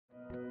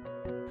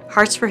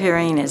Hearts for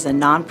Hearing is a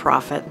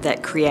nonprofit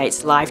that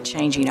creates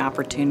life-changing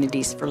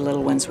opportunities for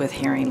little ones with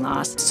hearing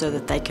loss so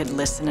that they could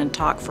listen and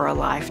talk for a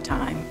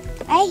lifetime.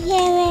 I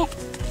hear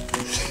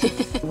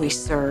it. We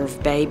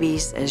serve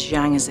babies as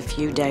young as a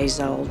few days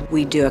old.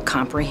 We do a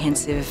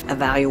comprehensive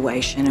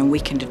evaluation and we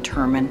can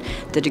determine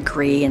the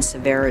degree and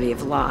severity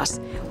of loss.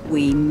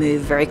 We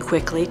move very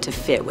quickly to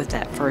fit with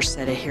that first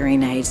set of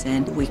hearing aids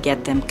and we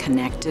get them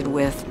connected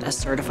with a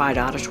certified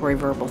auditory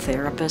verbal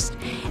therapist,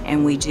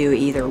 and we do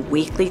either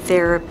weekly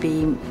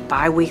therapy,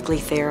 bi-weekly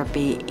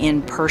therapy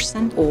in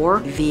person or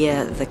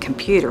via the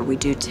computer. We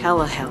do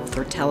telehealth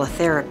or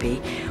teletherapy.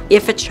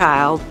 If a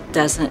child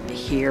doesn't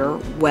hear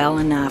well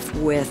enough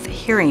with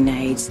hearing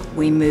aids,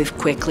 we move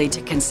quickly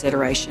to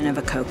consideration of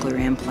a cochlear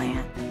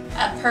implant.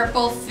 A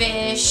purple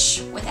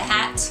fish with a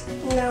hat?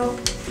 No.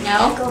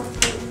 No? Go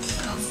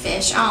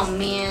Fish. Oh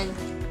man.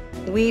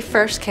 We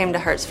first came to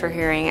Hearts for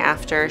Hearing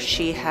after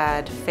she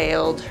had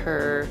failed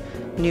her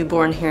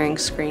newborn hearing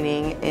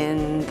screening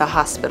in the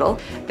hospital.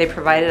 They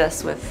provided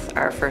us with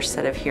our first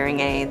set of hearing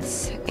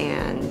aids,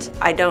 and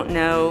I don't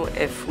know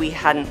if we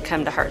hadn't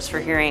come to Hearts for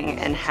Hearing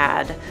and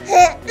had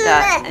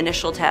the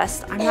initial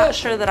test, I'm not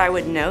sure that I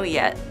would know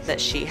yet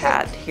that she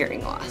had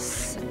hearing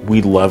loss.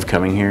 We love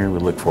coming here. We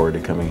look forward to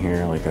coming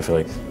here. Like, I feel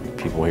like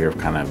people here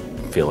kind of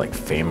feel like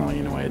family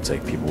in a way. It's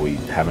like people we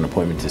have an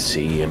appointment to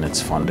see, and it's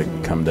fun to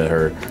come to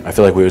her. I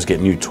feel like we always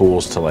get new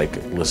tools to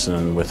like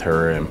listen with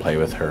her and play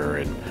with her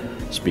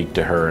and speak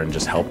to her and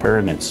just help her,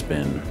 and it's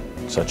been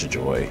such a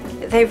joy.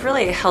 They've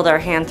really held our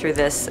hand through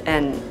this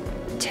and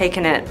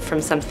taken it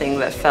from something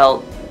that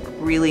felt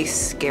really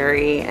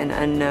scary and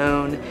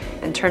unknown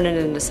and turned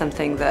it into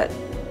something that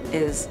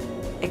is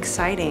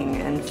exciting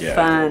and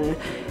fun.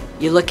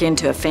 You look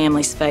into a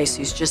family's face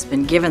who's just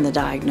been given the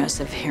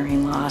diagnosis of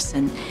hearing loss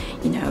and,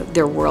 you know,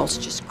 their world's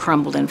just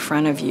crumbled in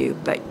front of you,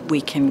 but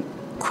we can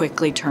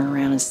quickly turn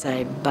around and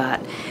say,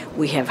 but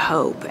we have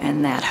hope,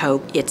 and that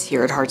hope, it's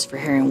here at Hearts for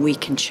Hearing. We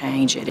can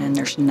change it, and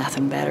there's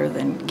nothing better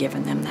than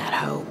giving them that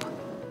hope.